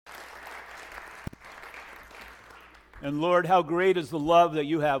And Lord, how great is the love that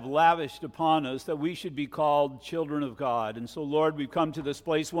you have lavished upon us that we should be called children of God. And so, Lord, we've come to this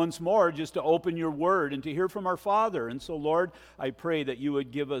place once more just to open your word and to hear from our Father. And so, Lord, I pray that you would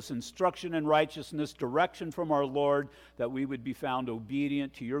give us instruction in righteousness, direction from our Lord, that we would be found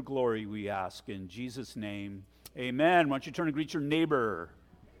obedient to your glory, we ask. In Jesus' name, amen. Why don't you turn and greet your neighbor?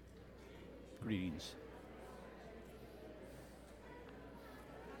 Greetings.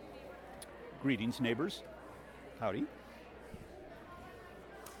 Greetings, neighbors. Howdy.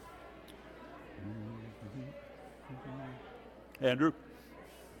 Andrew.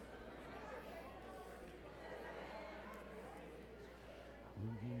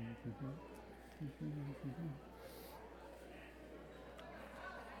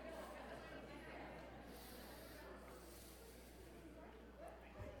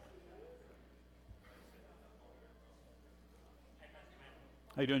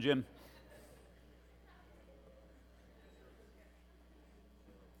 How you doing, Jim?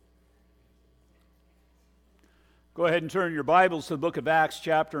 Go ahead and turn your Bibles to the book of Acts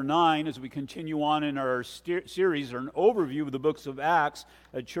chapter 9 as we continue on in our series or an overview of the books of Acts,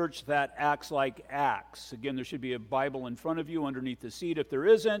 a church that acts like Acts. Again, there should be a Bible in front of you underneath the seat. If there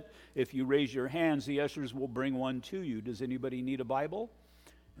isn't, if you raise your hands, the ushers will bring one to you. Does anybody need a Bible?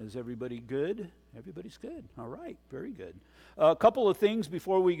 Is everybody good? Everybody's good. All right, very good. A couple of things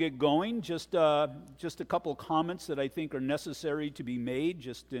before we get going, just a couple of comments that I think are necessary to be made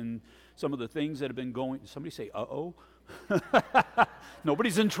just in some of the things that have been going. Somebody say, uh-oh?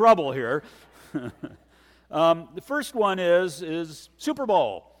 Nobody's in trouble here. The first one is Super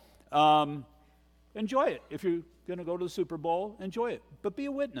Bowl. Enjoy it. If you're going to go to the Super Bowl, enjoy it. But be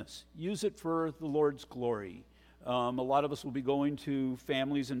a witness. Use it for the Lord's glory. A lot of us will be going to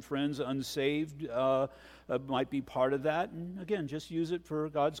families and friends unsaved, might be part of that. And again, just use it for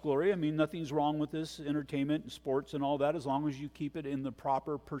God's glory. I mean, nothing's wrong with this entertainment and sports and all that as long as you keep it in the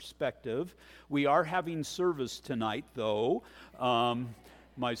proper perspective. We are having service tonight, though.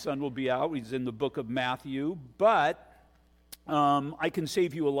 My son will be out. He's in the book of Matthew. But I can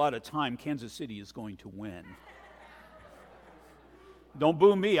save you a lot of time. Kansas City is going to win. Don't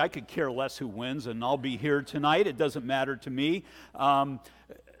boo me. I could care less who wins, and I'll be here tonight. It doesn't matter to me.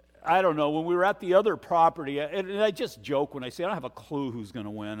 I don't know. When we were at the other property, and I just joke when I say I don't have a clue who's going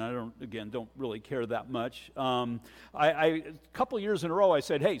to win. I don't really care that much. A couple years in a row, I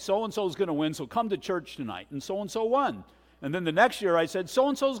said, hey, so-and-so is going to win, so come to church tonight. And so-and-so won. And then the next year, I said,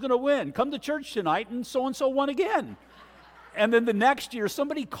 so-and-so is going to win. Come to church tonight, and so-and-so won again. And then the next year,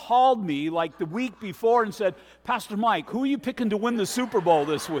 somebody called me like the week before and said, Pastor Mike, who are you picking to win the Super Bowl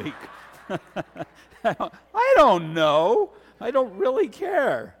this week? I don't know. I don't really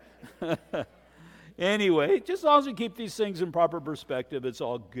care. Anyway, just as long as we keep these things in proper perspective, it's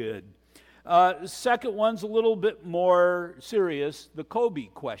all good. Second one's a little bit more serious, the Kobe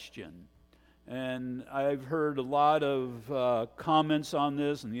question. And I've heard a lot of comments on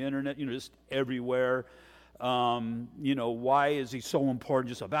this on the internet, just everywhere. Why is he so important?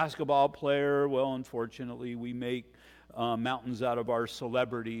 Just a basketball player? Well, unfortunately, we make mountains out of our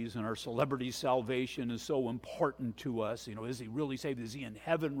celebrities, and our celebrity salvation is so important to us. Is he really saved? Is he in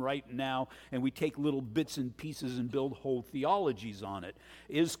heaven right now? And we take little bits and pieces and build whole theologies on it.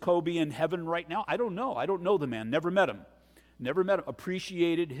 Is Kobe in heaven right now? I don't know. I don't know the man. Never met him.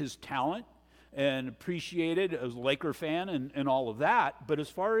 Appreciated his talent and appreciated as a Laker fan and all of that. But as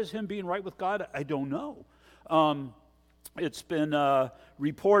far as him being right with God, I don't know. It's been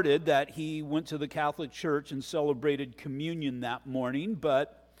reported that he went to the Catholic Church and celebrated communion that morning,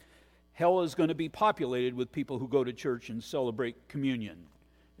 but hell is going to be populated with people who go to church and celebrate communion.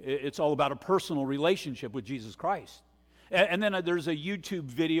 It's all about a personal relationship with Jesus Christ. And then there's a YouTube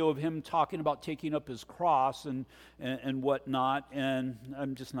video of him talking about taking up his cross and whatnot, and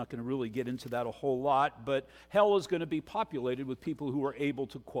I'm just not going to really get into that a whole lot, but hell is going to be populated with people who are able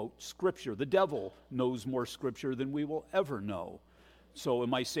to quote Scripture. The devil knows more Scripture than we will ever know. So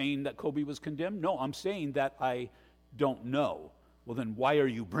am I saying that Kobe was condemned? No, I'm saying that I don't know. Well, then why are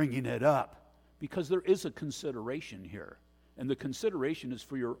you bringing it up? Because there is a consideration here, and the consideration is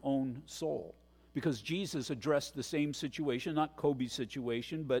for your own soul. Because Jesus addressed the same situation, not Kobe's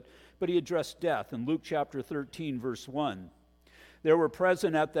situation, but he addressed death. In Luke chapter 13, verse 1, there were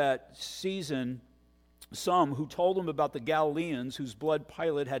present at that season some who told him about the Galileans whose blood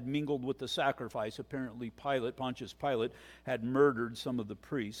Pilate had mingled with the sacrifice. Apparently Pontius Pilate, had murdered some of the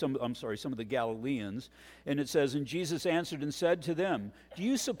priests, some of the Galileans. And it says, and Jesus answered and said to them, do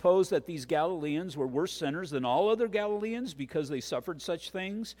you suppose that these Galileans were worse sinners than all other Galileans because they suffered such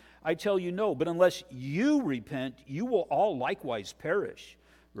things? I tell you no, but unless you repent, you will all likewise perish.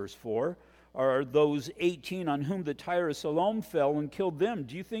 Verse 4, are those 18 on whom the Tyre of Siloam fell and killed them.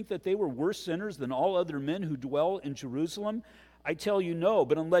 Do you think that they were worse sinners than all other men who dwell in Jerusalem? I tell you no,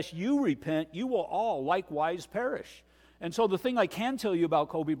 but unless you repent, you will all likewise perish. And so the thing I can tell you about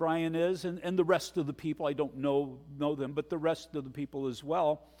Kobe Bryant is, and the rest of the people, I don't know them, but the rest of the people as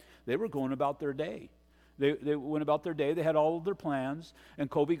well, they were going about their day. They went about their day. They had all of their plans.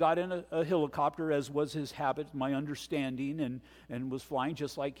 And Kobe got in a helicopter, as was his habit, my understanding, and was flying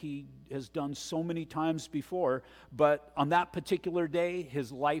just like he has done so many times before. But on that particular day,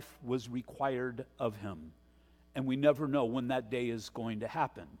 his life was required of him. And we never know when that day is going to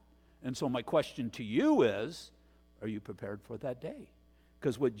happen. And so my question to you is, are you prepared for that day?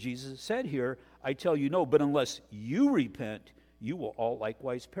 Because what Jesus said here, I tell you no, but unless you repent, you will all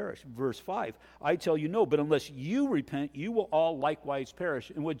likewise perish. Verse 5, I tell you no, but unless you repent, you will all likewise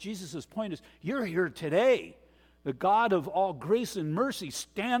perish. And what Jesus' point is, you're here today. The God of all grace and mercy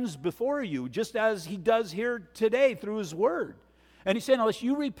stands before you, just as he does here today through his word. And he's saying, unless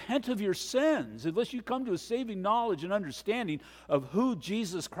you repent of your sins, unless you come to a saving knowledge and understanding of who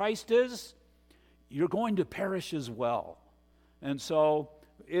Jesus Christ is, you're going to perish as well. And so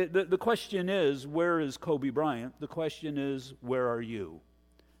the question is, where is Kobe Bryant? The question is, where are you?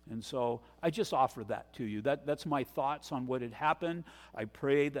 And so I just offer that to you. That's my thoughts on what had happened. I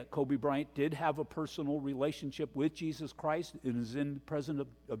pray that Kobe Bryant did have a personal relationship with Jesus Christ and is in the presence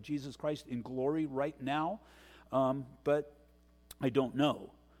of Jesus Christ in glory right now. But I don't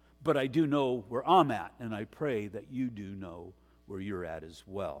know. But I do know where I'm at, and I pray that you do know where you're at as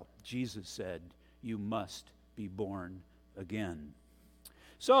well. Jesus said, you must be born again.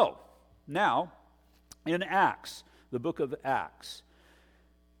 So, now, in Acts, the book of Acts,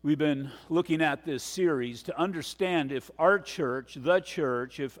 we've been looking at this series to understand if our church, the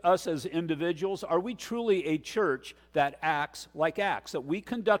church, if us as individuals, are we truly a church that acts like Acts, that we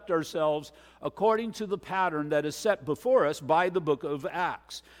conduct ourselves according to the pattern that is set before us by the book of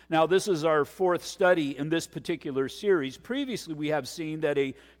Acts. Now, this is our fourth study in this particular series. Previously, we have seen that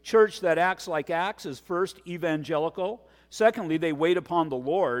a church that acts like Acts is first evangelical. Secondly, they wait upon the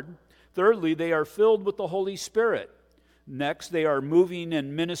Lord. Thirdly, they are filled with the Holy Spirit. Next, they are moving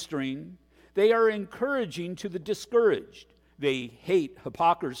and ministering. They are encouraging to the discouraged. They hate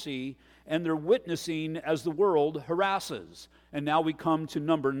hypocrisy, and they're witnessing as the world harasses. And now we come to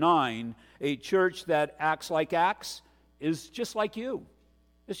number 9. A church that acts like Acts is just like you.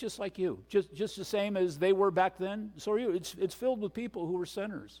 It's just like you. Just the same as they were back then, so are you. It's filled with people who were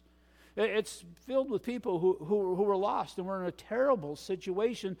sinners. It's filled with people who were lost and were in a terrible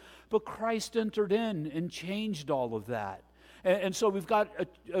situation, but Christ entered in and changed all of that. And so we've got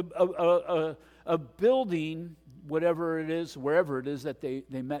a building, whatever it is, wherever it is that they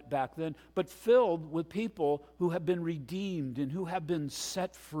met back then, but filled with people who have been redeemed and who have been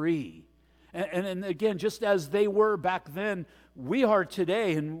set free. And again, just as they were back then, we are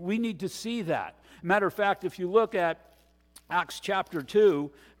today, and we need to see that. Matter of fact, if you look at Acts chapter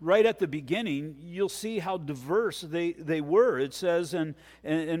 2, right at the beginning, you'll see how diverse they were. It says in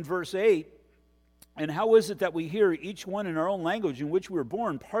verse 8, and how is it that we hear each one in our own language in which we were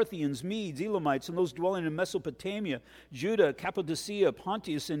born, Parthians, Medes, Elamites, and those dwelling in Mesopotamia, Judah, Cappadocia,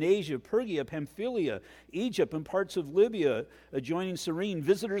 Pontus, and Asia, Phrygia, Pamphylia, Egypt, and parts of Libya, adjoining Cyrene,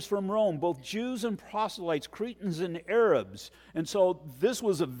 visitors from Rome, both Jews and proselytes, Cretans and Arabs. And so this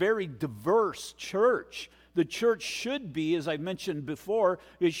was a very diverse church. The church should be, as I mentioned before,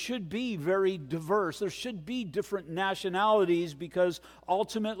 it should be very diverse. There should be different nationalities because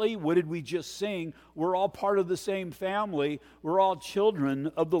ultimately, what did we just sing? We're all part of the same family. We're all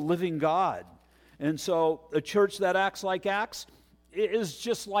children of the living God. And so a church that acts like Acts is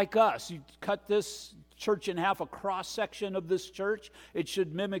just like us. You cut this church in half, a cross-section of this church, it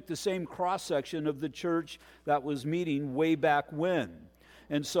should mimic the same cross-section of the church that was meeting way back when.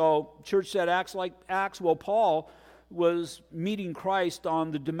 And so, church that acts like Acts, well, Paul was meeting Christ on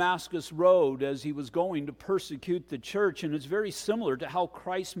the Damascus Road as he was going to persecute the church. And it's very similar to how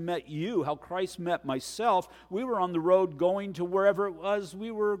Christ met you, how Christ met myself. We were on the road going to wherever it was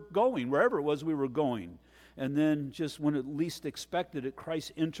we were going. And then just when it least expected it,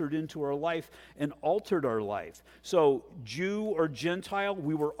 Christ entered into our life and altered our life. So Jew or Gentile,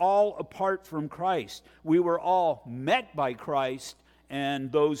 we were all apart from Christ. We were all met by Christ.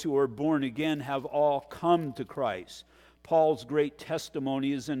 And those who are born again have all come to Christ. Paul's great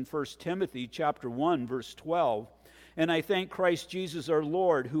testimony is in 1 Timothy chapter 1, verse 12. And I thank Christ Jesus our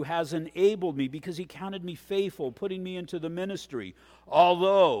Lord, who has enabled me, because he counted me faithful, putting me into the ministry.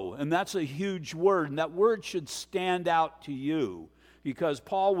 Although, and that's a huge word, and that word should stand out to you. because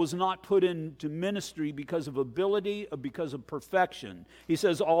Paul was not put into ministry because of ability or because of perfection. He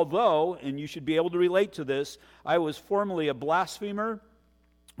says, although, and you should be able to relate to this, I was formerly a blasphemer,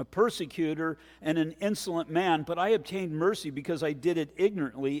 a persecutor, and an insolent man, but I obtained mercy because I did it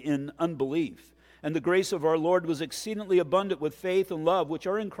ignorantly in unbelief. And the grace of our Lord was exceedingly abundant with faith and love, which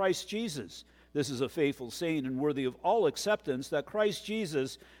are in Christ Jesus. This is a faithful saying and worthy of all acceptance, that Christ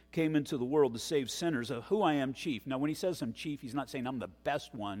Jesus came into the world to save sinners, of who I am chief. Now, when he says I'm chief, he's not saying I'm the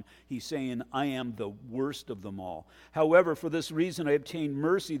best one. He's saying I am the worst of them all. However, for this reason I obtained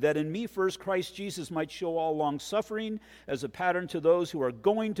mercy, that in me first Christ Jesus might show all long-suffering as a pattern to those who are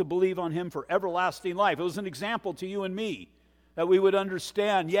going to believe on him for everlasting life. It was an example to you and me, that we would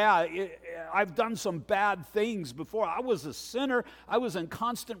understand, I've done some bad things before. I was a sinner. I was in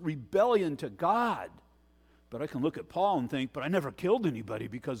constant rebellion to God. But I can look at Paul and think, but I never killed anybody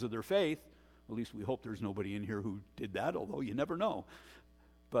because of their faith. At least we hope there's nobody in here who did that, although you never know.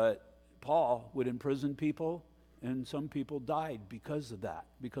 But Paul would imprison people, and some people died because of that,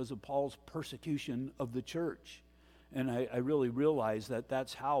 because of Paul's persecution of the church. And I really realize that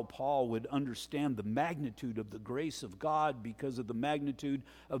that's how Paul would understand the magnitude of the grace of God, because of the magnitude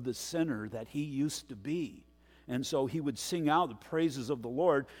of the sinner that he used to be. And so he would sing out the praises of the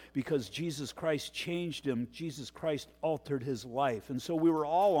Lord because Jesus Christ changed him. Jesus Christ altered his life. And so we were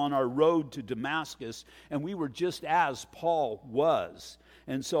all on our road to Damascus, and we were just as Paul was.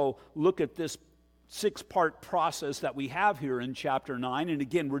 And so look at this 6-part process that we have here in chapter 9. And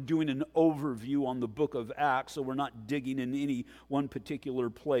again, we're doing an overview on the book of Acts, so we're not digging in any one particular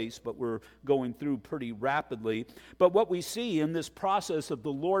place, but we're going through pretty rapidly. But what we see in this process of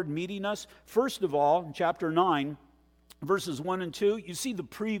the Lord meeting us, first of all, in chapter 9, verses 1 and 2, you see the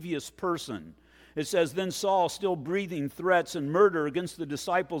previous person. It says, then Saul, still breathing threats and murder against the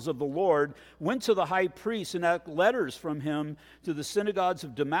disciples of the Lord, went to the high priest and had letters from him to the synagogues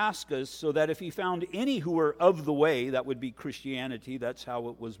of Damascus, so that if he found any who were of the way, that would be Christianity, that's how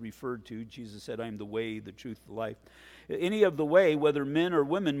it was referred to. Jesus said, I am the way, the truth, the life. Any of the way, whether men or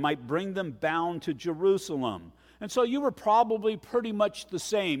women, might bring them bound to Jerusalem. And so you were probably pretty much the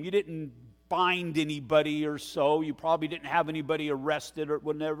same. You didn't bind anybody or so. You probably didn't have anybody arrested or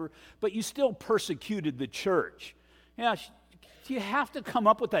whatever, but you still persecuted the church. Yeah, do you have to come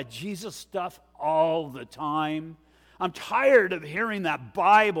up with that Jesus stuff all the time? I'm tired of hearing that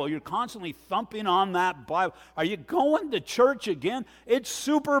Bible. You're constantly thumping on that Bible. Are you going to church again? It's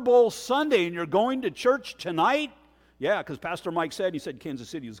Super Bowl Sunday and you're going to church tonight? Yeah, because Pastor Mike said, he said Kansas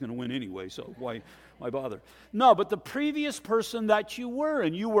City was going to win anyway, so why bother? No, but the previous person that you were,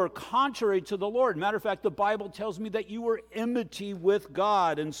 and you were contrary to the Lord. Matter of fact, the Bible tells me that you were enmity with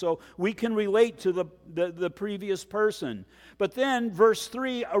God, and so we can relate to the previous person. But then, verse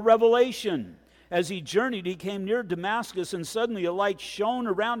 3, a revelation. As he journeyed, he came near Damascus, and suddenly a light shone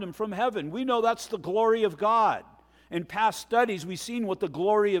around him from heaven. We know that's the glory of God. In past studies, we've seen what the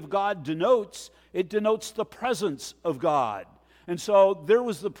glory of God denotes. It denotes the presence of God. And so there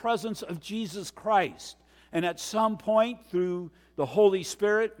was the presence of Jesus Christ. And at some point through the Holy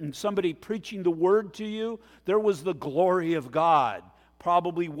Spirit and somebody preaching the word to you, there was the glory of God.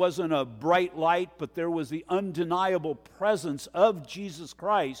 Probably wasn't a bright light, but there was the undeniable presence of Jesus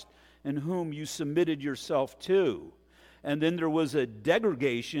Christ in whom you submitted yourself to. And then there was a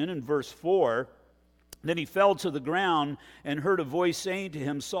degradation in verse 4. Then he fell to the ground and heard a voice saying to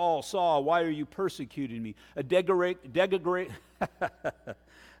him, Saul, Saul, why are you persecuting me? A degradation,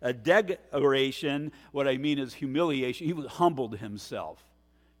 what I mean is humiliation. He humbled himself.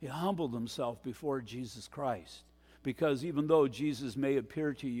 He humbled himself before Jesus Christ. Because even though Jesus may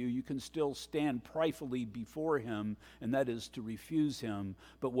appear to you, you can still stand pridefully before him, and that is to refuse him.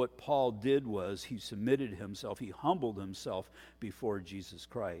 But what Paul did was he submitted himself, he humbled himself before Jesus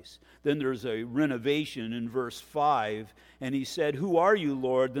Christ. Then there's a renovation in verse 5, and he said, Who are you,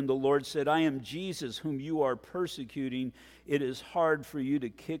 Lord? Then the Lord said, I am Jesus, whom you are persecuting. It is hard for you to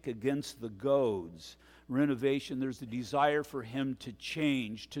kick against the goads. Renovation, there's the desire for him to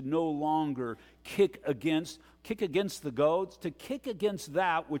change, to no longer kick against the goads, to kick against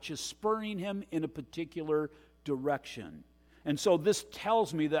that which is spurring him in a particular direction. And so this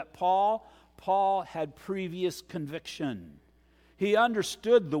tells me that Paul had previous conviction. He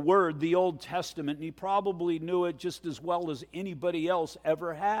understood the word, the Old Testament, and he probably knew it just as well as anybody else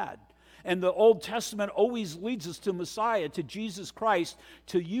ever had. And the Old Testament always leads us to Messiah, to Jesus Christ,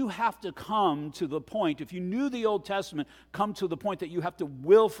 till you have to come to the point, if you knew the Old Testament, come to the point that you have to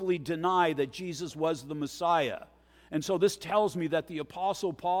willfully deny that Jesus was the Messiah. And so this tells me that the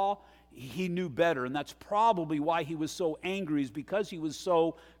Apostle Paul, he knew better, and that's probably why he was so angry, is because he was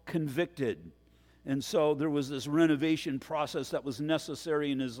so convicted. And so there was this renovation process that was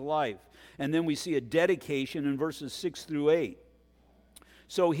necessary in his life. And then we see a dedication in verses 6 through 8.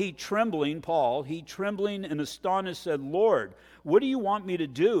 So he trembling, Paul, he trembling and astonished said, Lord, what do you want me to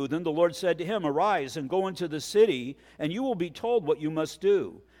do? Then the Lord said to him, Arise and go into the city, and you will be told what you must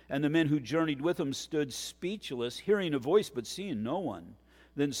do. And the men who journeyed with him stood speechless, hearing a voice but seeing no one.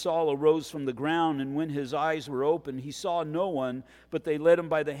 Then Saul arose from the ground, and when his eyes were opened, he saw no one, but they led him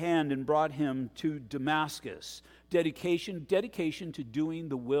by the hand and brought him to Damascus. Dedication to doing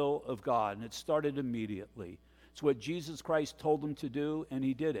the will of God. And it started immediately. It's what Jesus Christ told him to do, and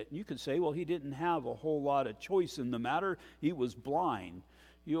he did it. And you could say, well, he didn't have a whole lot of choice in the matter. He was blind.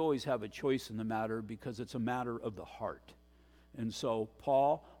 You always have a choice in the matter because it's a matter of the heart. And so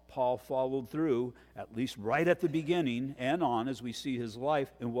Paul followed through, at least right at the beginning and on as we see his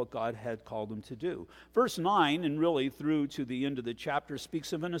life and what God had called him to do. Verse 9, and really through to the end of the chapter,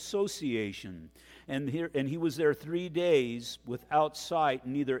 speaks of an association. And he was there 3 days without sight,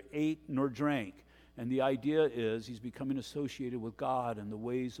 neither ate nor drank. And the idea is he's becoming associated with God and the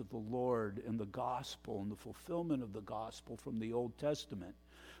ways of the Lord and the gospel and the fulfillment of the gospel from the Old Testament.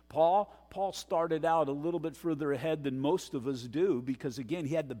 Paul started out a little bit further ahead than most of us do because, again,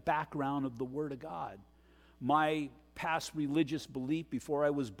 he had the background of the Word of God. My past religious belief before I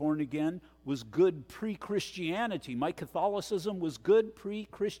was born again was good pre-Christianity. My Catholicism was good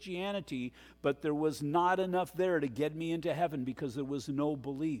pre-Christianity, but there was not enough there to get me into heaven because there was no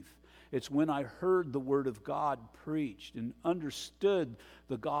belief. It's when I heard the Word of God preached and understood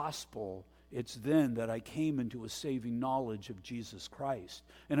the gospel, it's then that I came into a saving knowledge of Jesus Christ.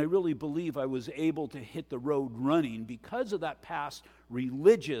 And I really believe I was able to hit the road running because of that past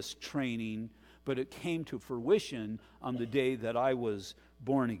religious training, but it came to fruition on the day that I was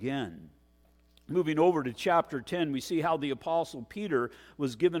born again. Moving over to chapter 10, we see how the Apostle Peter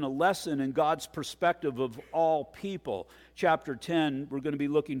was given a lesson in God's perspective of all people. Chapter 10, we're going to be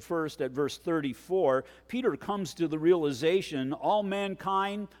looking first at verse 34. Peter comes to the realization all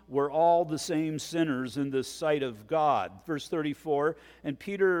mankind were all the same sinners in the sight of God. Verse 34, and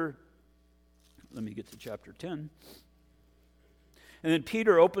Peter, let me get to chapter 10. And then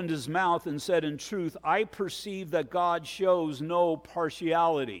Peter opened his mouth and said, in truth, I perceive that God shows no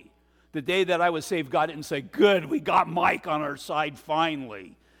partiality. The day that I was saved, God didn't say, good, we got Mike on our side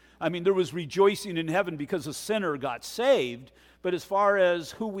finally. I mean, there was rejoicing in heaven because a sinner got saved. But as far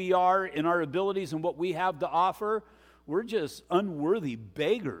as who we are in our abilities and what we have to offer, we're just unworthy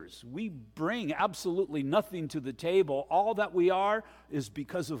beggars. We bring absolutely nothing to the table. All that we are is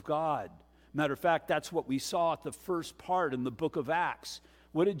because of God. Matter of fact, that's what we saw at the first part in the book of Acts.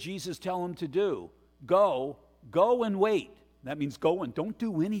 What did Jesus tell them to do? Go and wait. That means go and don't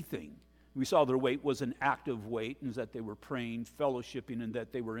do anything. We saw their wait was an active wait, and that they were praying, fellowshipping, and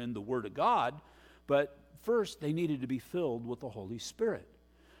that they were in the Word of God. But first, they needed to be filled with the Holy Spirit.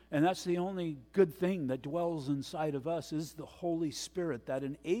 And that's the only good thing that dwells inside of us is the Holy Spirit that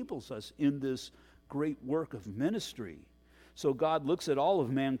enables us in this great work of ministry. So God looks at all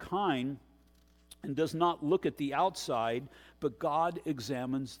of mankind and does not look at the outside, but God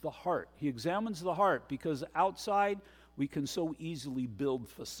examines the heart. He examines the heart because outside we can so easily build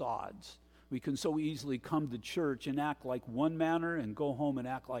facades. We can so easily come to church and act like one manner and go home and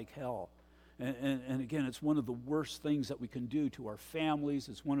act like hell. And again, it's one of the worst things that we can do to our families.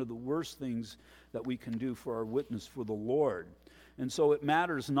 It's one of the worst things that we can do for our witness for the Lord. And so it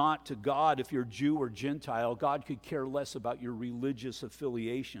matters not to God if you're Jew or Gentile. God could care less about your religious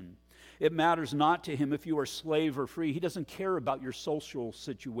affiliation. It matters not to him if you are slave or free. He doesn't care about your social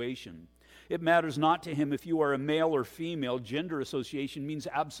situation. It matters not to him if you are a male or female. Gender association means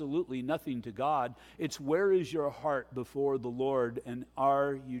absolutely nothing to God. It's where is your heart before the Lord, and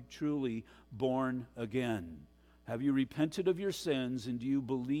are you truly born again? Have you repented of your sins, and do you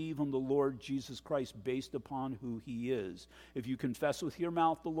believe on the Lord Jesus Christ based upon who he is? If you confess with your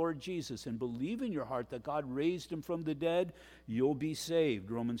mouth the Lord Jesus and believe in your heart that God raised him from the dead, you'll be saved.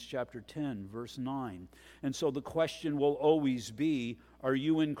 Romans chapter 10, verse 9. And so the question will always be, are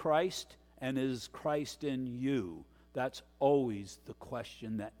you in Christ? And is Christ in you? That's always the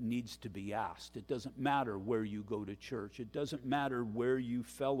question that needs to be asked. It doesn't matter where you go to church. It doesn't matter where you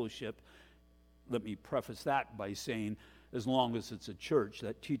fellowship. Let me preface that by saying, as long as it's a church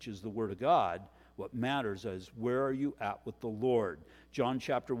that teaches the Word of God, what matters is where are you at with the Lord? John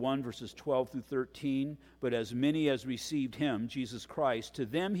chapter 1, verses 12 through 13. But as many as received him, Jesus Christ, to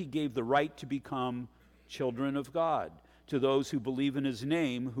them he gave the right to become children of God. To those who believe in his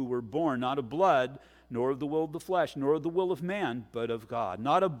name, who were born not of blood, nor of the will of the flesh, nor of the will of man, but of God.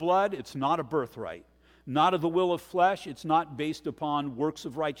 Not of blood, it's not a birthright. Not of the will of flesh. It's not based upon works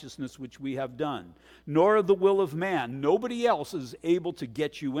of righteousness which we have done. Nor of the will of man. Nobody else is able to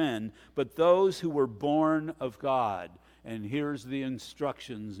get you in, but those who were born of God. And here's the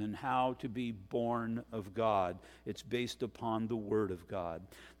instructions in how to be born of God. It's based upon the Word of God.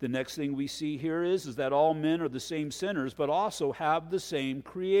 The next thing we see here is that all men are the same sinners, but also have the same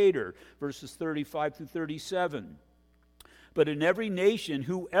Creator. Verses 35 through 37. But in every nation,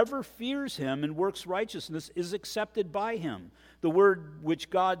 whoever fears him and works righteousness is accepted by him. The word which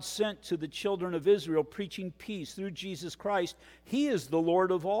God sent to the children of Israel, preaching peace through Jesus Christ, he is the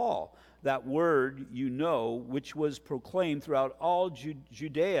Lord of all. That word, you know, which was proclaimed throughout all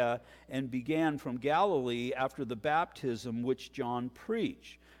Judea and began from Galilee after the baptism which John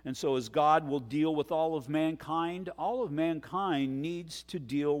preached. And so as God will deal with all of mankind needs to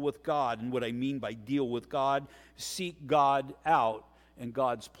deal with God. And what I mean by deal with God, seek God out and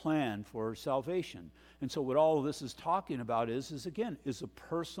God's plan for salvation. And so what all of this is talking about is a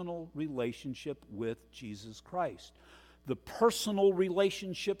personal relationship with Jesus Christ. The personal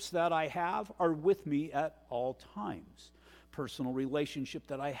relationships that I have are with me at all times. Personal relationship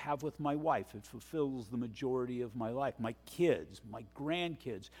that I have with my wife, it fulfills the majority of my life. My kids, my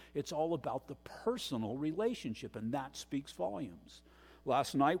grandkids, it's all about the personal relationship, and that speaks volumes.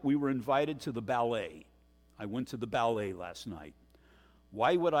 Last night we were invited to the ballet. I went to the ballet last night.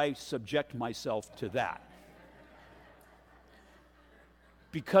 Why would I subject myself to that?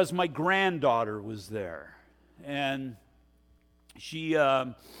 Because my granddaughter was there, and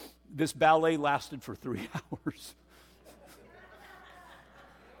this ballet lasted for 3 hours.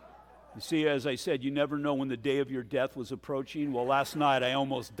 You see, as I said, you never know when the day of your death was approaching. Well, last night I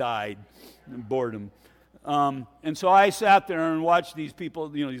almost died in boredom. And so I sat there and watched these people,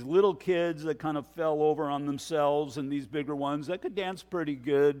 these little kids that kind of fell over on themselves, and these bigger ones that could dance pretty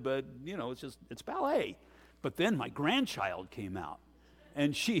good, but, it's ballet. But then my grandchild came out,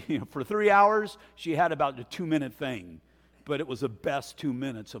 and she, for 3 hours, she had about a 2-minute thing, but it was the best 2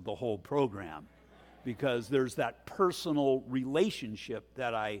 minutes of the whole program, because there's that personal relationship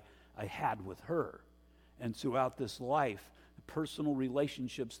that I had with her. And throughout this life, personal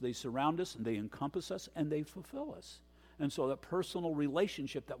relationships, they surround us and they encompass us and they fulfill us. And so that personal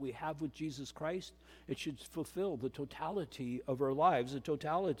relationship that we have with Jesus Christ, it should fulfill the totality of our lives, the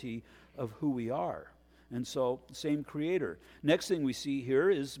totality of who we are. And so, same Creator. Next thing we see here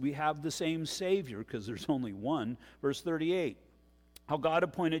is we have the same Savior, because there's only one. Verse 38. How God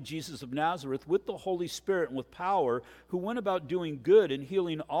appointed Jesus of Nazareth with the Holy Spirit and with power, who went about doing good and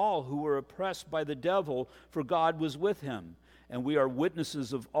healing all who were oppressed by the devil, for God was with him. And we are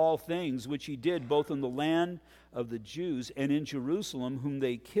witnesses of all things which he did, both in the land of the Jews and in Jerusalem, whom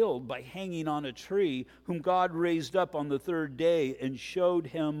they killed by hanging on a tree, whom God raised up on the third day and showed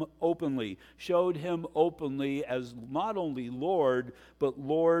him openly as not only Lord, but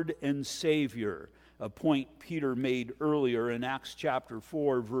Lord and Savior. A point Peter made earlier in Acts chapter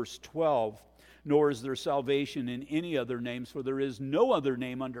 4, verse 12. Nor is there salvation in any other names, for there is no other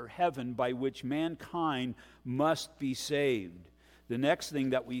name under heaven by which mankind must be saved. The next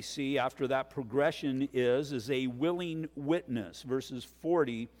thing that we see after that progression is a willing witness. Verses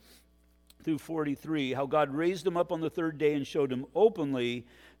 40 through 43, how God raised him up on the third day and showed him openly,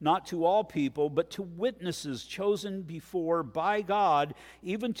 not to all people, but to witnesses chosen before by God,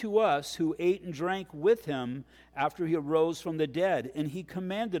 even to us who ate and drank with him after he arose from the dead. And he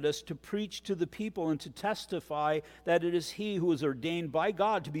commanded us to preach to the people and to testify that it is he who is ordained by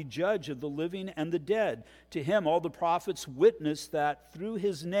God to be judge of the living and the dead. To him all the prophets witness that through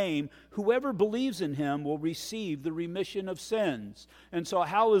his name, whoever believes in him will receive the remission of sins. And so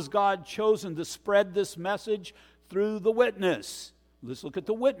how has God chosen to spread this message? Through the witness. Let's look at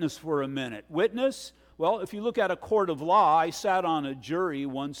the witness for a minute. Witness, well, if you look at a court of law, I sat on a jury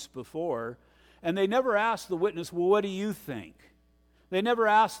once before, and they never asked the witness, well, what do you think? They never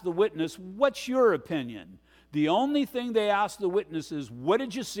asked the witness, what's your opinion? The only thing they asked the witness is, what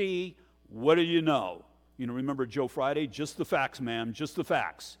did you see? What do you know? Remember Joe Friday? Just the facts, ma'am, just the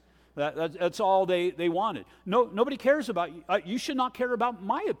facts. That's all they wanted. Nobody cares about you. You should not care about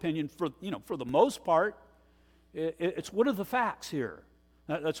my opinion for the most part. It's what are the facts here?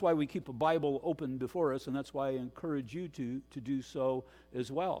 That's why we keep a Bible open before us, and that's why I encourage you to do so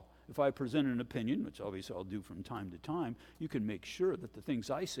as well. If I present an opinion, which obviously I'll do from time to time, you can make sure that the things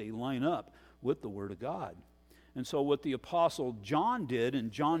I say line up with the Word of God. And so what the Apostle John did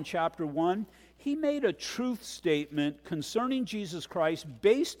in John chapter 1, he made a truth statement concerning Jesus Christ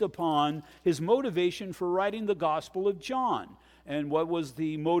based upon his motivation for writing the Gospel of John. And what was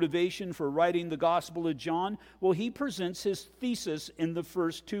the motivation for writing the Gospel of John? Well, he presents his thesis in the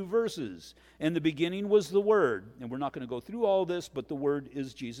first 2 verses. In the beginning was the Word. And we're not going to go through all this, but the Word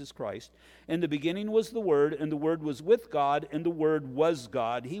is Jesus Christ. In the beginning was the Word, and the Word was with God, and the Word was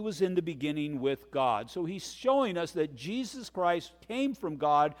God. He was in the beginning with God. So he's showing us that Jesus Christ came from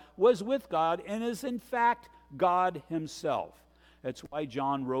God, was with God, and is in fact God himself. That's why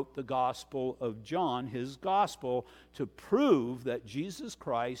John wrote the Gospel of John, his gospel, to prove that Jesus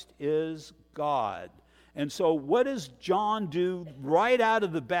Christ is God. And so what does John do right out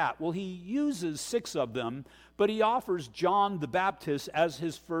of the bat? Well, he uses 6 of them, but he offers John the Baptist as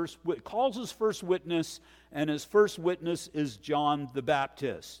his calls his first witness, and his first witness is John the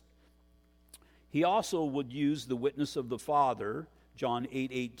Baptist. He also would use the witness of the Father, John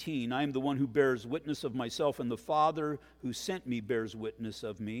 8:18, I am the one who bears witness of myself, and the Father who sent me bears witness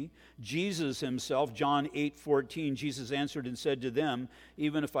of me. Jesus himself, John 8:14, Jesus answered and said to them,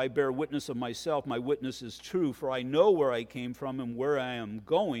 even if I bear witness of myself, my witness is true, for I know where I came from and where I am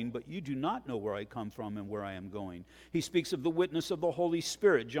going, but you do not know where I come from and where I am going. He speaks of the witness of the Holy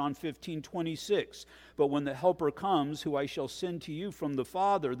Spirit, John 15:26, but when the Helper comes, who I shall send to you from the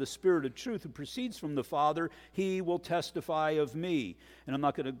Father, the Spirit of truth who proceeds from the Father, he will testify of me. And I'm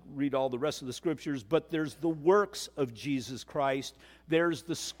not going to read all the rest of the scriptures, but there's the works of Jesus Christ. There's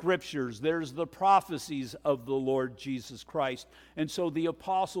the scriptures. There's the prophecies of the Lord Jesus Christ. And so the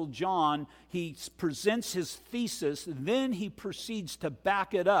Apostle John, he presents his thesis, then he proceeds to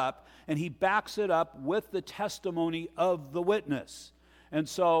back it up, and he backs it up with the testimony of the witness. And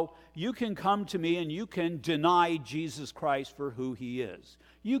so you can come to me and you can deny Jesus Christ for who he is.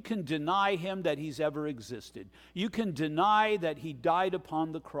 You can deny him that he's ever existed. You can deny that he died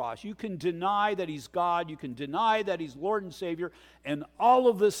upon the cross. You can deny that he's God. You can deny that he's Lord and Savior and all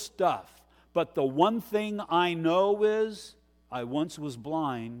of this stuff. But the one thing I know is I once was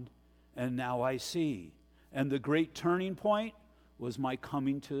blind and now I see. And the great turning point was my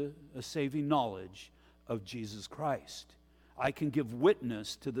coming to a saving knowledge of Jesus Christ. I can give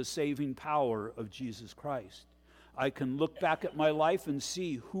witness to the saving power of Jesus Christ. I can look back at my life and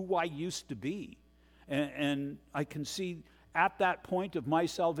see who I used to be. And I can see at that point of my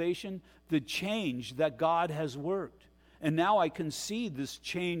salvation the change that God has worked. And now I can see this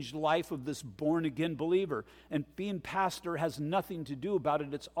changed life of this born-again believer. And being pastor has nothing to do about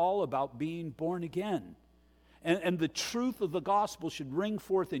it. It's all about being born again. And the truth of the gospel should ring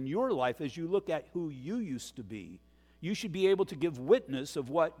forth in your life as you look at who you used to be. You should be able to give witness of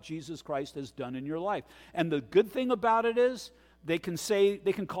what Jesus Christ has done in your life. And the good thing about it is they can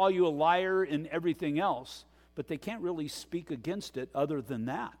call you a liar and everything else, but they can't really speak against it other than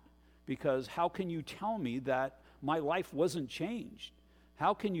that. Because how can you tell me that my life wasn't changed?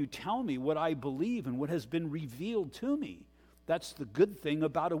 How can you tell me what I believe and what has been revealed to me? That's the good thing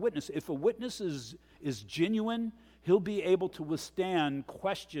about a witness. If a witness is genuine, he'll be able to withstand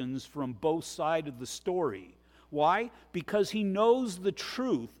questions from both sides of the story. Why? Because he knows the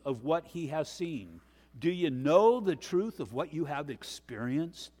truth of what he has seen. Do you know the truth of what you have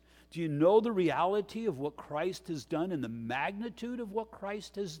experienced? Do you know the reality of what Christ has done and the magnitude of what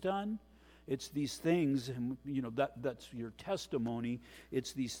Christ has done? It's these things, and that's your testimony.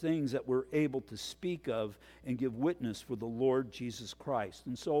 It's these things that we're able to speak of and give witness for the Lord Jesus Christ.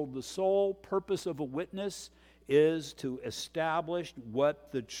 And so the sole purpose of a witness is to establish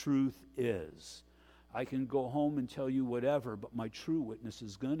what the truth is. I can go home and tell you whatever, but my true witness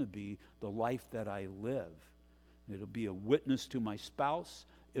is going to be the life that I live. It'll be a witness to my spouse.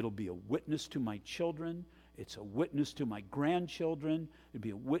 It'll be a witness to my children. It's a witness to my grandchildren. It'll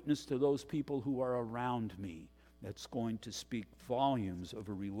be a witness to those people who are around me. That's going to speak volumes of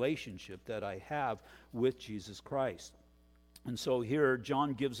a relationship that I have with Jesus Christ. And so here,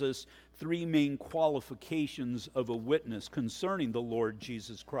 John gives us 3 main qualifications of a witness concerning the Lord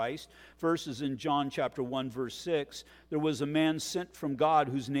Jesus Christ. First is in John chapter 1, verse 6. There was a man sent from God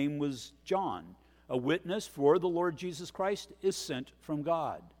whose name was John. A witness for the Lord Jesus Christ is sent from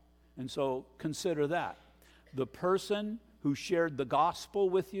God. And so consider that. The person who shared the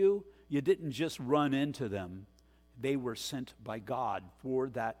gospel with you, you didn't just run into them. They were sent by God for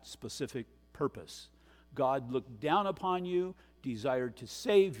that specific purpose. God looked down upon you, desired to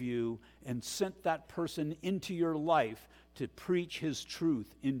save you, and sent that person into your life to preach his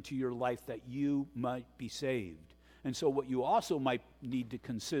truth into your life that you might be saved. And so what you also might need to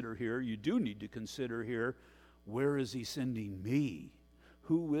consider here, you do need to consider here, where is he sending me?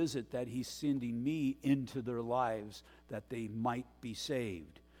 Who is it that he's sending me into their lives that they might be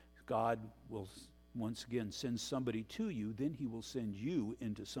saved? God will once again send somebody to you, then he will send you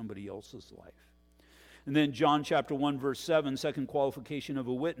into somebody else's life. And then John chapter 1, verse 7, second qualification of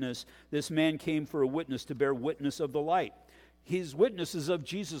a witness. This man came for a witness to bear witness of the light. His witness is of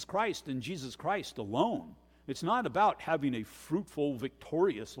Jesus Christ and Jesus Christ alone. It's not about having a fruitful,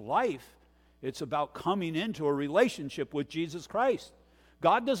 victorious life. It's about coming into a relationship with Jesus Christ.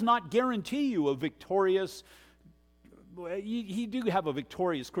 God does not guarantee you a victorious, you do have a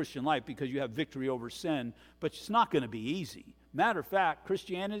victorious Christian life because you have victory over sin, but it's not going to be easy. Matter of fact,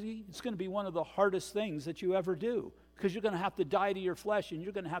 Christianity, it's going to be one of the hardest things that you ever do because you're going to have to die to your flesh, and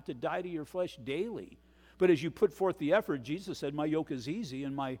you're going to have to die to your flesh daily. But as you put forth the effort, Jesus said, my yoke is easy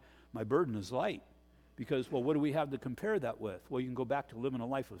and my burden is light. Because, well, what do we have to compare that with? Well, you can go back to living a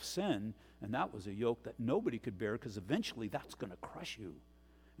life of sin, and that was a yoke that nobody could bear because eventually that's going to crush you.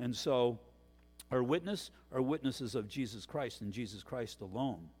 And so our witnesses of Jesus Christ and Jesus Christ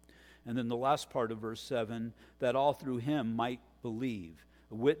alone. And then the last part of verse 7, that all through him might believe.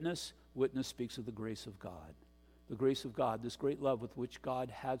 A witness speaks of the grace of God. The grace of God, this great love with which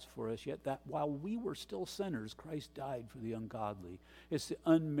God has for us, yet that while we were still sinners, Christ died for the ungodly. It's the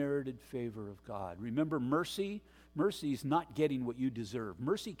unmerited favor of God. Remember, mercy is not getting what you deserve.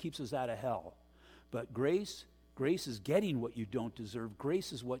 Mercy keeps us out of hell. But grace is getting what you don't deserve.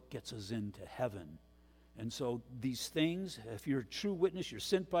 Grace is what gets us into heaven. And so these things, if you're a true witness, you're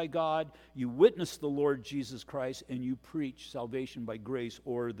sent by God, you witness the Lord Jesus Christ, and you preach salvation by grace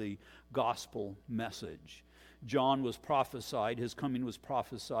or the gospel message. John was prophesied, his coming was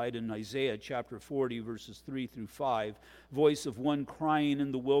prophesied in Isaiah chapter 40, verses 3 through 5. Voice of one crying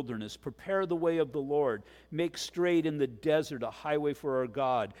in the wilderness, prepare the way of the Lord, make straight in the desert a highway for our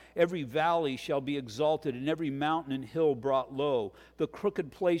God. Every valley shall be exalted, and every mountain and hill brought low. The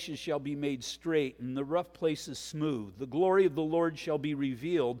crooked places shall be made straight, and the rough places smooth. The glory of the Lord shall be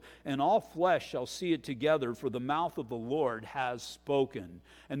revealed, and all flesh shall see it together, for the mouth of the Lord has spoken.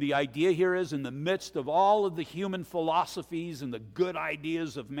 And the idea here is, in the midst of all of the human philosophies and the good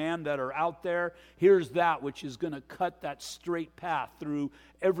ideas of man that are out there, here's that which is going to cut that straight path through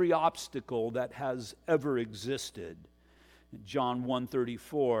every obstacle that has ever existed. John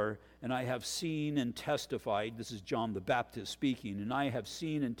 1:34, and I have seen and testified, this is John the Baptist speaking, and I have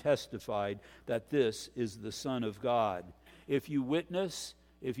seen and testified that this is the Son of God. If you witness,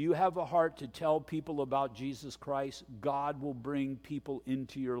 if you have a heart to tell people about Jesus Christ, God will bring people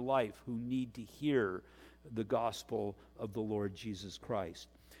into your life who need to hear the gospel of the Lord Jesus Christ.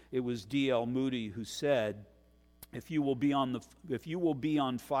 It was D.L. Moody who said, if you will be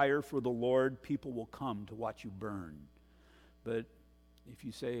on fire for the Lord, people will come to watch you burn. But if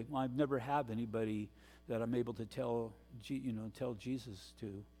you say, well, I've never had anybody that I'm able to tell Jesus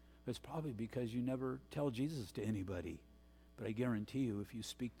to, it's probably because you never tell Jesus to anybody. But I guarantee you, if you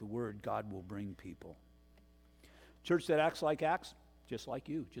speak the word, God will bring people. Church that acts like Acts, just like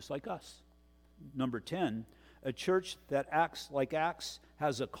you, just like us. Number 10, a church that acts like Acts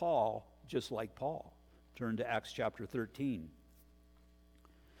has a call just like Paul. Turn to Acts chapter 13.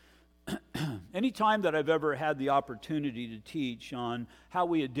 Anytime that I've ever had the opportunity to teach on how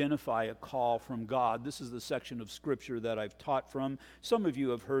we identify a call from God, this is the section of Scripture that I've taught from. Some of you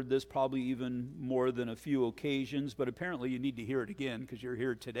have heard this probably even more than a few occasions, but apparently you need to hear it again because you're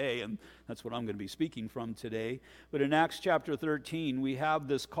here today, and that's what I'm going to be speaking from today. But in Acts chapter 13, we have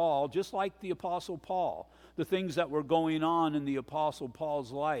this call, just like the Apostle Paul, the things that were going on in the Apostle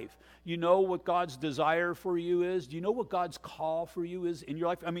Paul's life. You know what God's desire for you is? Do you know what God's call for you is in your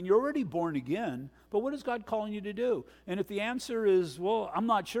life? I mean, you're already born again, but what is God calling you to do? And if the answer is, well, I'm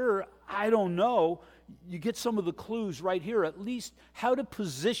not sure, I don't know, you get some of the clues right here, at least how to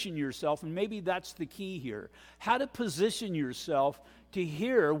position yourself, and maybe that's the key here, how to position yourself to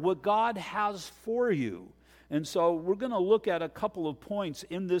hear what God has for you. And so we're going to look at a couple of points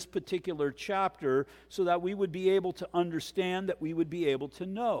in this particular chapter so that we would be able to understand, that we would be able to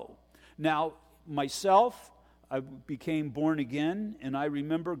know. Now, myself, I became born again, and I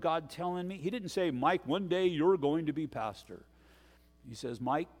remember God telling me, He didn't say, Mike, one day you're going to be pastor. He says,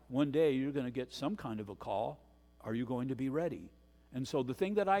 Mike, one day you're going to get some kind of a call. Are you going to be ready? And so the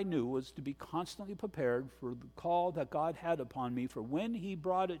thing that I knew was to be constantly prepared for the call that God had upon me, for when He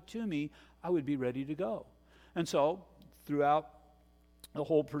brought it to me, I would be ready to go. And so, throughout the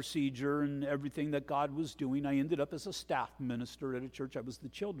whole procedure and everything that God was doing, I ended up as a staff minister at a church. I was the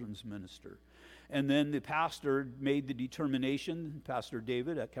children's minister. And then the pastor made the determination, Pastor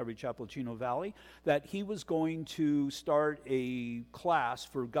David at Calvary Chapel, Chino Valley, that he was going to start a class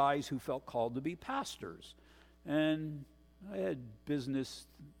for guys who felt called to be pastors. And I had business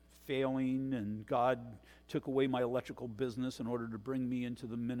failing, and God took away my electrical business in order to bring me into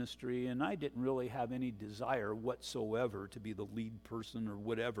the ministry, and I didn't really have any desire whatsoever to be the lead person or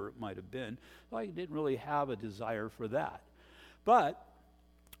whatever it might have been. I didn't really have a desire for that. But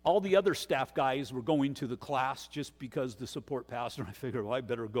all the other staff guys were going to the class just because the support pastor, I figured, well, I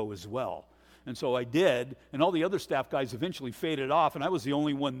better go as well. And so I did, and all the other staff guys eventually faded off, and I was the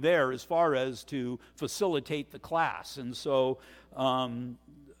only one there as far as to facilitate the class. And so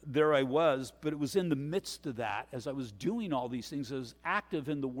there I was, but it was in the midst of that, as I was doing all these things, I was active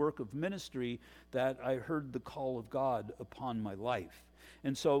in the work of ministry, that I heard the call of God upon my life.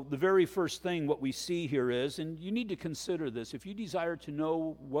 And so the very first thing what we see here is, and you need to consider this, if you desire to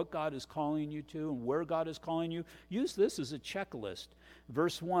know what God is calling you to and where God is calling you, use this as a checklist.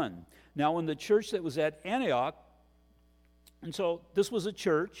 Verse 1, now in the church that was at Antioch, and so this was a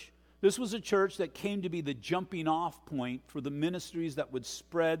church that came to be the jumping off point for the ministries that would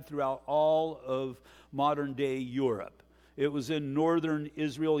spread throughout all of modern day Europe. It was in northern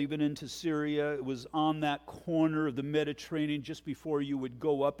Israel, even into Syria. It was on that corner of the Mediterranean just before you would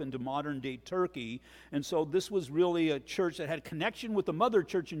go up into modern-day Turkey. And so this was really a church that had connection with the mother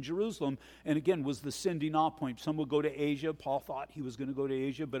church in Jerusalem, and again, was the sending off point. Some would go to Asia. Paul thought he was going to go to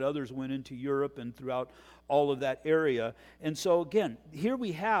Asia, but others went into Europe and throughout all of that area. And so again, here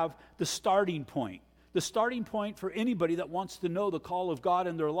we have the starting point. The starting point for anybody that wants to know the call of God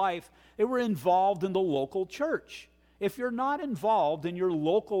in their life. They were involved in the local church. If you're not involved in your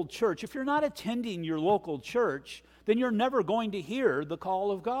local church, if you're not attending your local church, then you're never going to hear the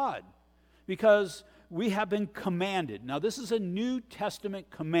call of God, because we have been commanded. Now, this is a New Testament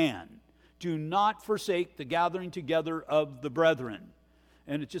command. Do not forsake the gathering together of the brethren.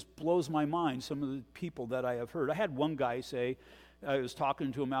 And it just blows my mind, some of the people that I have heard. I had one guy say, I was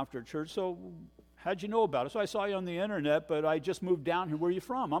talking to him after church, so how'd you know about it? So I saw you on the internet, but I just moved down here. Where are you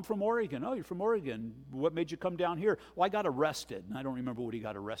from? I'm from Oregon. Oh, you're from Oregon. What made you come down here? Well, I got arrested, and I don't remember what he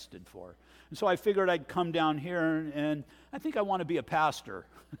got arrested for. And so I figured I'd come down here, and I think I want to be a pastor.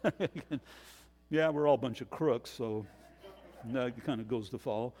 Yeah, we're all a bunch of crooks, so that kind of goes to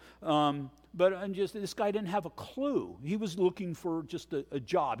follow. But this guy didn't have a clue. He was looking for just a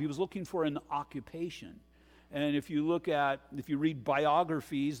job. He was looking for an occupation. And if you read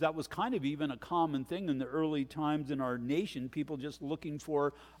biographies, that was kind of even a common thing in the early times in our nation, people just looking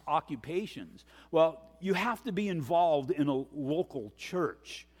for occupations. Well, you have to be involved in a local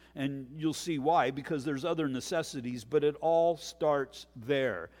church. And you'll see why, because there's other necessities, but it all starts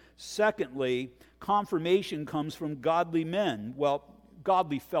there. Secondly, confirmation comes from godly men. Well,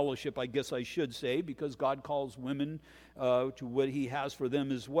 godly fellowship, I guess I should say, because God calls women to what he has for them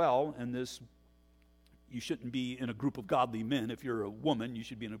as well. And you shouldn't be in a group of godly men. If you're a woman, you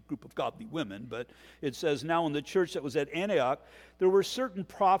should be in a group of godly women. But it says, now in the church that was at Antioch, there were certain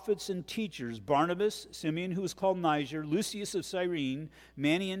prophets and teachers, Barnabas, Simeon, who was called Niger, Lucius of Cyrene,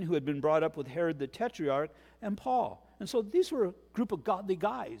 Manaen, who had been brought up with Herod the Tetrarch, and Paul. And so these were a group of godly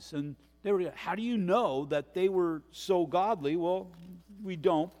guys. And they were, how do you know that they were so godly? Well, we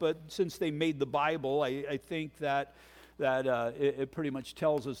don't, but since they made the Bible, I think that it pretty much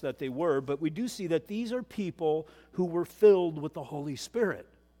tells us that they were. But we do see that these are people who were filled with the Holy Spirit.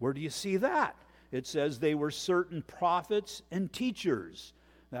 Where do you see that? It says they were certain prophets and teachers.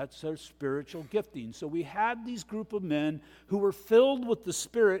 That's their spiritual gifting. So we had these group of men who were filled with the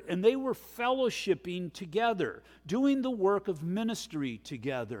Spirit, and they were fellowshipping together, doing the work of ministry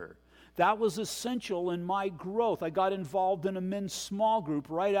together. That was essential in my growth. I got involved in a men's small group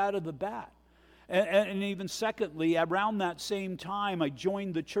right out of the bat. And even secondly, around that same time, I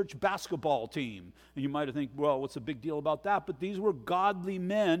joined the church basketball team. And you might think, well, what's the big deal about that? But these were godly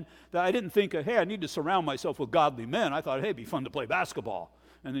men that I didn't think, hey, I need to surround myself with godly men. I thought, hey, it'd be fun to play basketball.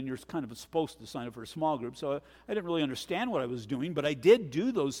 And then you're kind of supposed to sign up for a small group. So I didn't really understand what I was doing, but I did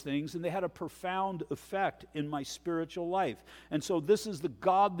do those things, and they had a profound effect in my spiritual life. And so this is the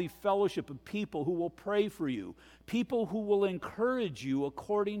godly fellowship of people who will pray for you, people who will encourage you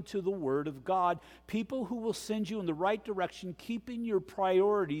according to the Word of God, people who will send you in the right direction, keeping your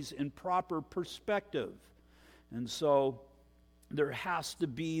priorities in proper perspective. And so there has to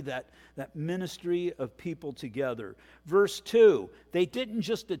be that ministry of people together. Verse 2, they didn't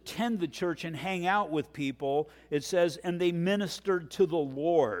just attend the church and hang out with people. It says, and they ministered to the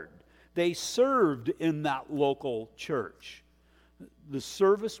Lord. They served in that local church. The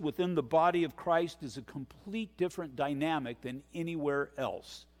service within the body of Christ is a complete different dynamic than anywhere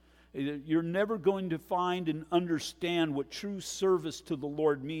else. You're never going to find and understand what true service to the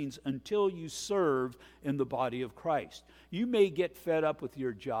Lord means until you serve in the body of Christ. You may get fed up with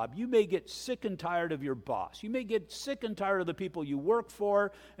your job. You may get sick and tired of your boss. You may get sick and tired of the people you work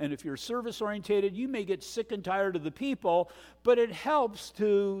for. And if you're service-oriented, you may get sick and tired of the people. But it helps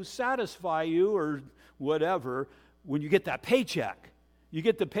to satisfy you or whatever when you get that paycheck. You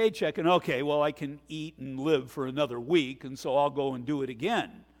get the paycheck and, okay, well, I can eat and live for another week, and so I'll go and do it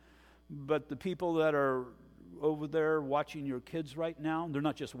again. But the people that are over there watching your kids right now, they're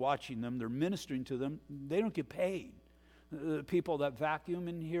not just watching them, they're ministering to them. They don't get paid. The people that vacuum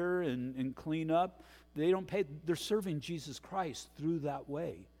in here and clean up, they don't pay. They're serving Jesus Christ through that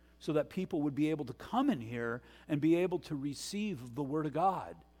way so that people would be able to come in here and be able to receive the Word of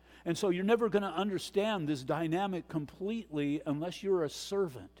God. And so you're never going to understand this dynamic completely unless you're a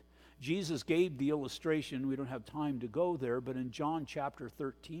servant. Jesus gave the illustration. We don't have time to go there, but in John chapter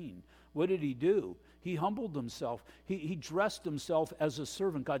 13, what did he do? He humbled himself. He dressed himself as a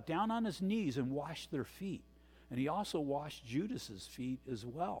servant, got down on his knees and washed their feet. And he also washed Judas's feet as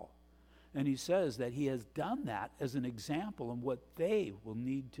well. And he says that he has done that as an example of what they will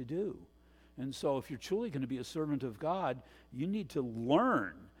need to do. And so if you're truly going to be a servant of God, you need to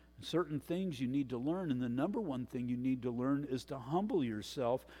learn certain things you need to learn, and the number one thing you need to learn is to humble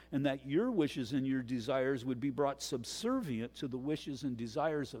yourself, and that your wishes and your desires would be brought subservient to the wishes and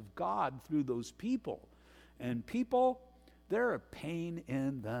desires of God through those people. And people, they're a pain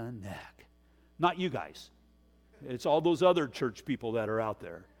in the neck. Not you guys. It's all those other church people that are out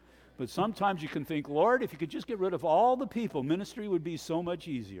there. But sometimes you can think, Lord, if you could just get rid of all the people, ministry would be so much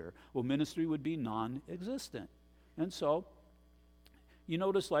easier. Well, ministry would be non-existent. And so you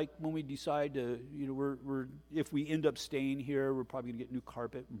notice, like, when we decide to, we're if we end up staying here, we're probably going to get new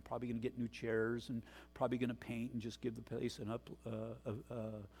carpet, and probably going to get new chairs, and probably going to paint and just give the place a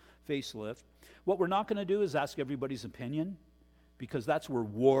facelift. What we're not going to do is ask everybody's opinion, because that's where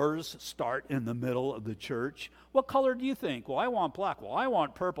wars start in the middle of the church. What color do you think? Well, I want black. Well, I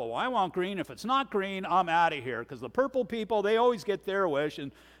want purple. Well, I want green. If it's not green, I'm out of here, because the purple people, they always get their wish,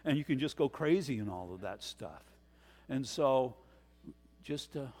 and you can just go crazy and all of that stuff. And so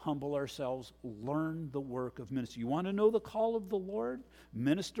just to humble ourselves, learn the work of ministry. You want to know the call of the Lord?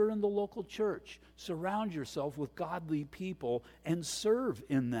 Minister in the local church. Surround yourself with godly people and serve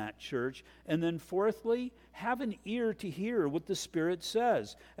in that church. And then fourthly, have an ear to hear what the Spirit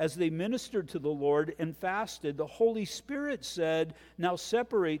says. As they ministered to the Lord and fasted, the Holy Spirit said, "Now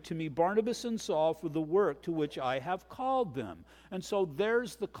separate to me Barnabas and Saul for the work to which I have called them." And so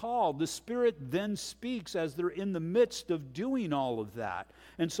there's the call. The Spirit then speaks as they're in the midst of doing all of that.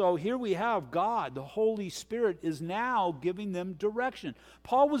 And so here we have God, the Holy Spirit, is now giving them direction.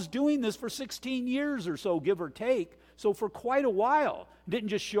 Paul was doing this for 16 years or so, give or take. So for quite a while. Didn't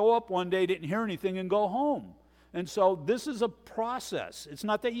just show up one day, didn't hear anything, and go home. And so this is a process. It's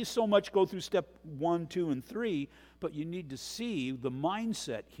not that you so much go through step 1, 2, and 3, but you need to see the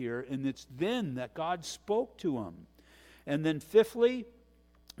mindset here, and it's then that God spoke to him. And then fifthly,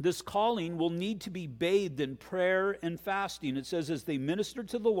 this calling will need to be bathed in prayer and fasting. It says, as they ministered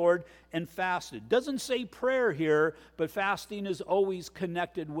to the Lord and fasted. It doesn't say prayer here, but fasting is always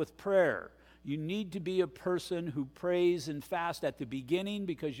connected with prayer. You need to be a person who prays and fasts at the beginning,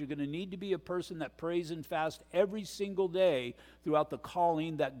 because you're going to need to be a person that prays and fasts every single day throughout the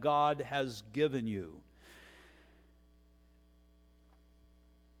calling that God has given you.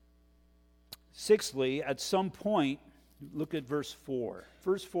 Sixthly, at some point, look at verse 4.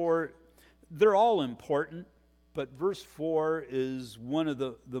 Verse 4, they're all important, but verse 4 is one of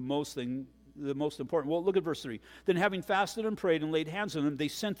the most important. Well, look at verse 3. Then having fasted and prayed and laid hands on them, they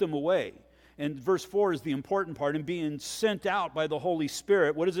sent them away. And verse 4 is the important part. And being sent out by the Holy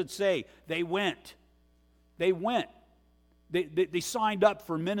Spirit, what does it say? They went. They went. They signed up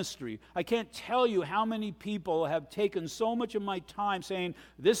for ministry. I can't tell you how many people have taken so much of my time saying,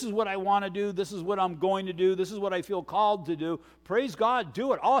 this is what I want to do, this is what I'm going to do, this is what I feel called to do. Praise God,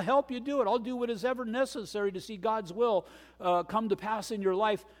 do it. I'll help you do it. I'll do what is ever necessary to see God's will come to pass in your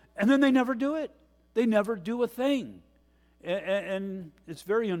life. And then they never do it. They never do a thing. And it's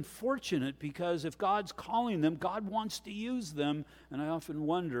very unfortunate, because if God's calling them, God wants to use them. And I often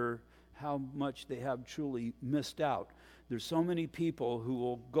wonder how much they have truly missed out. There's so many people who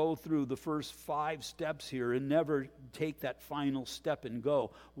will go through the first 5 steps here and never take that final step and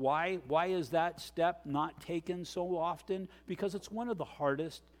go. Why is that step not taken so often? Because it's one of the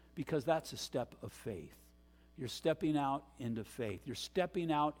hardest, because that's a step of faith. You're stepping out into faith. You're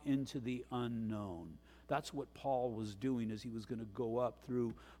stepping out into the unknown. That's what Paul was doing as he was going to go up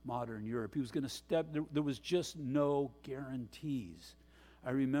through modern Europe. He was going to step, there was just no guarantees.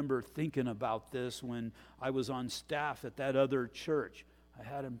 I remember thinking about this when I was on staff at that other church. I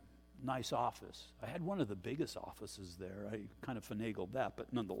had a nice office. I had one of the biggest offices there. I kind of finagled that,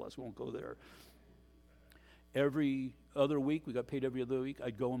 but nonetheless, won't go there. Every other week, we got paid every other week,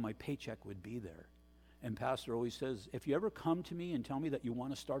 I'd go and my paycheck would be there. And Pastor always says, if you ever come to me and tell me that you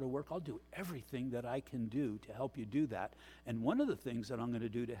want to start a work, I'll do everything that I can do to help you do that. And one of the things that I'm going to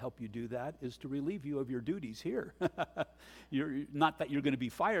do to help you do that is to relieve you of your duties here. Not that you're going to be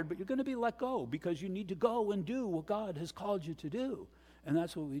fired, but you're going to be let go because you need to go and do what God has called you to do. And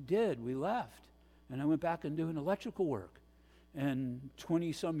that's what we did. We left. And I went back and doing electrical work. And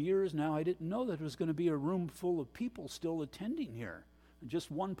 20-some years now, I didn't know that there was going to be a room full of people still attending here.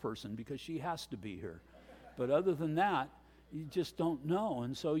 Just one person, because she has to be here. But other than that, you just don't know.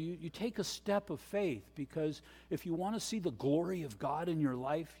 And so you take a step of faith, because if you want to see the glory of God in your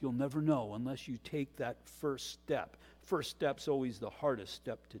life, you'll never know unless you take that first step. First step's always the hardest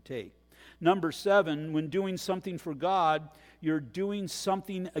step to take. Number 7, when doing something for God, you're doing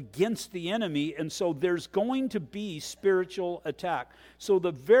something against the enemy, and so there's going to be spiritual attack. So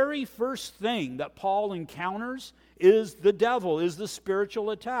the very first thing that Paul encounters is the devil, is the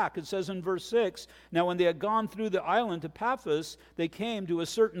spiritual attack. It says in verse 6, now when they had gone through the island to Paphos, they came to a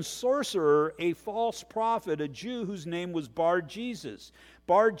certain sorcerer, a false prophet, a Jew whose name was Bar-Jesus.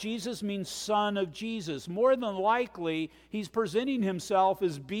 Bar-Jesus means son of Jesus. More than likely, he's presenting himself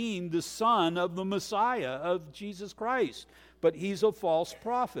as being the son of the Messiah, of Jesus Christ. But he's a false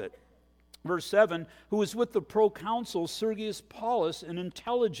prophet. Verse 7, who was with the proconsul Sergius Paulus, an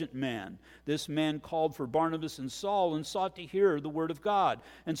intelligent man. This man called for Barnabas and Saul and sought to hear the word of God.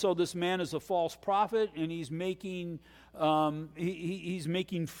 And so this man is a false prophet, and he's making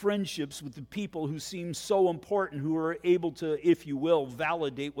friendships with the people who seem so important, who are able to, if you will,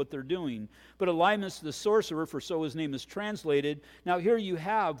 validate what they're doing. But Elymas the sorcerer, for so his name is translated. Now here you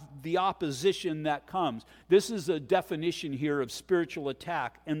have the opposition that comes. This is a definition here of spiritual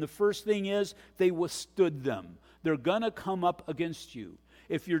attack. And the first thing is, they withstood them. They're going to come up against you.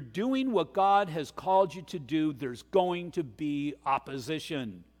 If you're doing what God has called you to do, there's going to be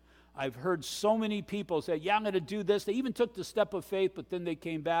opposition. I've heard so many people say, yeah, I'm going to do this. They even took the step of faith, but then they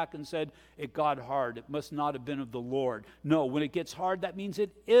came back and said, it got hard. It must not have been of the Lord. No, when it gets hard, that means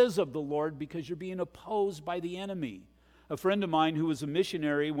it is of the Lord, because you're being opposed by the enemy. A friend of mine who was a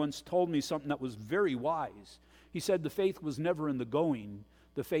missionary once told me something that was very wise. He said, the faith was never in the going.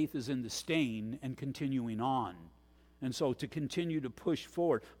 The faith is in the staying and continuing on. And so to continue to push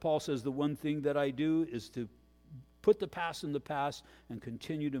forward, Paul says the one thing that I do is to put the past in the past and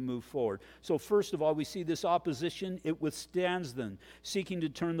continue to move forward. So first of all, we see this opposition. It withstands them, seeking to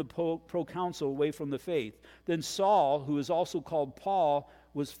turn the proconsul away from the faith. Then Saul, who is also called Paul,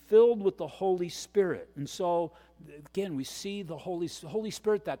 was filled with the Holy Spirit. And so, again, we see the Holy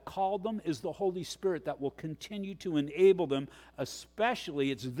Spirit that called them is the Holy Spirit that will continue to enable them.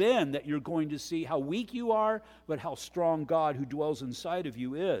 Especially, it's then that you're going to see how weak you are, but how strong God who dwells inside of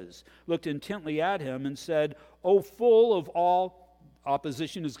you is. Looked intently at him and said, "O full of all,"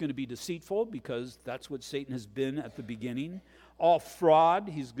 opposition is going to be deceitful, because that's what Satan has been at the beginning. All fraud,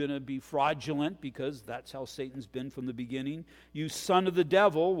 he's going to be fraudulent, because that's how Satan's been from the beginning. You son of the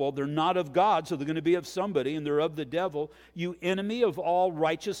devil, well, they're not of God, so they're going to be of somebody, and they're of the devil. You enemy of all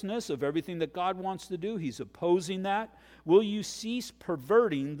righteousness, of everything that God wants to do, he's opposing that. Will you cease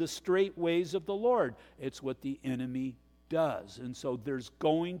perverting the straight ways of the Lord? It's what the enemy does. And so there's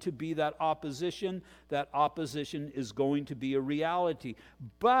going to be that opposition. That opposition is going to be a reality.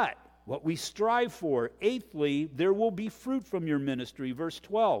 But what we strive for, eighthly, there will be fruit from your ministry. Verse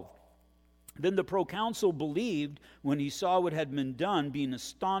 12. Then the proconsul believed when he saw what had been done, being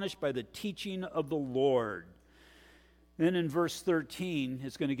astonished by the teaching of the Lord. Then in verse 13,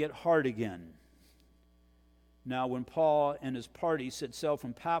 it's going to get hard again. Now, when Paul and his party set sail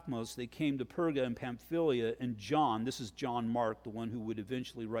from Paphos, they came to Perga and Pamphylia, and John, this is John Mark, the one who would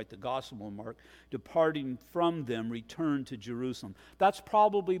eventually write the Gospel of Mark, departing from them, returned to Jerusalem. That's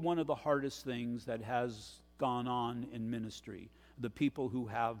probably one of the hardest things that has gone on in ministry, the people who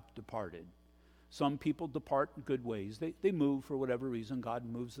have departed. Some people depart in good ways. They move for whatever reason. God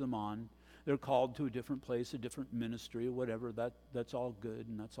moves them on. They're called to a different place, a different ministry, or whatever. That's all good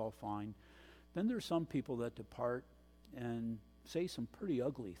and that's all fine. Then there's some people that depart and say some pretty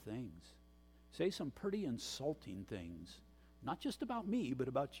ugly things, say some pretty insulting things, not just about me, but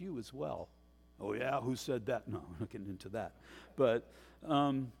about you as well. Oh yeah, who said that? No, I'm not getting into that. But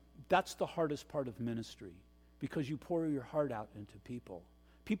that's the hardest part of ministry, because you pour your heart out into people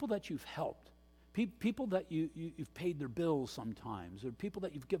that you've helped, people that you've paid their bills sometimes, or people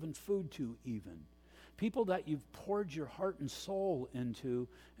that you've given food to even. people that you've poured your heart and soul into,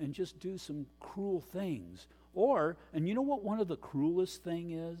 and just do some cruel things. Or, and you know what one of the cruelest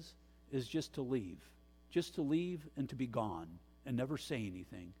thing is just to leave. Just to leave and to be gone and never say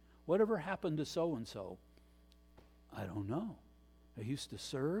anything. Whatever happened to so-and-so? I don't know. They used to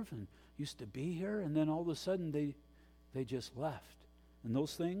serve and used to be here, and then all of a sudden they just left. And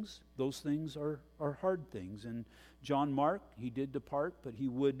those things are hard things. And John Mark, he did depart, but he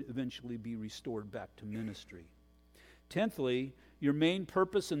would eventually be restored back to ministry. 10thly, your main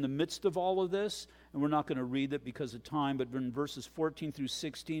purpose in the midst of all of this, and we're not going to read it because of time, but in verses 14 through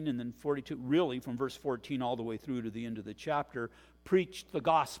 16 and then 42, really from verse 14 all the way through to the end of the chapter, preach the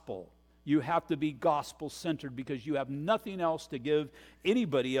gospel. You have to be gospel-centered because you have nothing else to give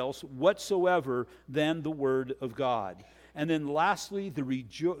anybody else whatsoever than the Word of God. And then lastly, the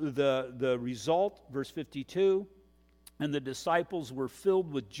result, verse 52, and the disciples were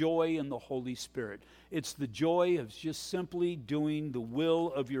filled with joy in the Holy Spirit. It's the joy of just simply doing the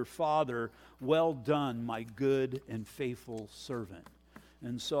will of your Father. Well done, my good and faithful servant.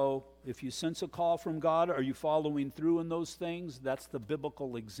 And so, if you sense a call from God, are you following through in those things? That's the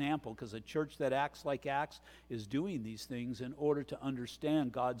biblical example, because a church that acts like Acts is doing these things in order to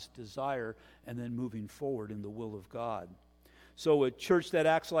understand God's desire and then moving forward in the will of God. So a church that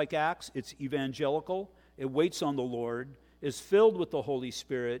acts like Acts, it's evangelical, it waits on the Lord, is filled with the Holy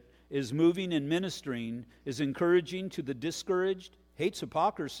Spirit, is moving and ministering, is encouraging to the discouraged, hates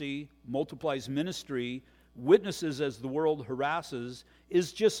hypocrisy, multiplies ministry, witnesses as the world harasses,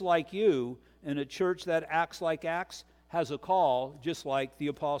 is just like you, and a church that acts like Acts has a call just like the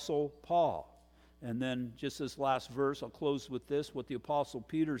Apostle Paul. And then just this last verse, I'll close with this, what the Apostle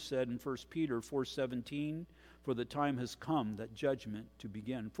Peter said in 1 Peter 4:17, for the time has come that judgment to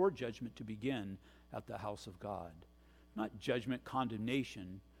begin at the house of God. Not judgment,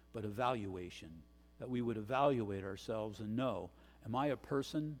 condemnation, but evaluation, that we would evaluate ourselves and know, am I a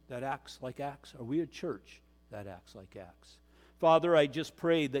person that acts like Acts? Are we a church that acts like Acts? Father, I just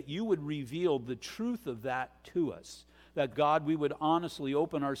pray that you would reveal the truth of that to us. That, God, we would honestly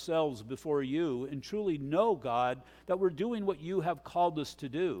open ourselves before you and truly know, God, that we're doing what you have called us to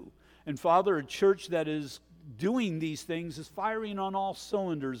do. And Father, a church that is doing these things is firing on all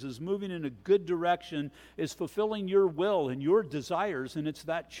cylinders, is moving in a good direction, is fulfilling your will and your desires, and it's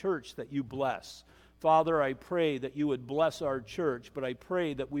that church that you bless. Father, I pray that you would bless our church, but I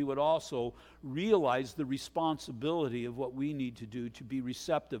pray that we would also realize the responsibility of what we need to do to be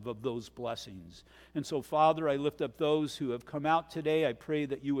receptive of those blessings. And so, Father, I lift up those who have come out today. I pray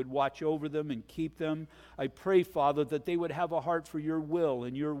that you would watch over them and keep them. I pray, Father, that they would have a heart for your will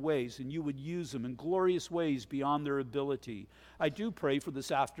and your ways, and you would use them in glorious ways beyond their ability. I do pray for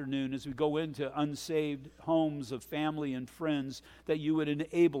this afternoon as we go into unsaved homes of family and friends, that you would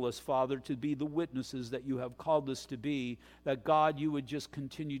enable us, Father, to be the witnesses that you have called us to be, that, God, you would just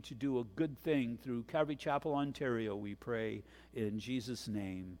continue to do a good thing through Calvary Chapel, Ontario, we pray in Jesus'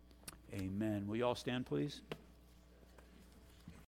 name. Amen. Will you all stand, please?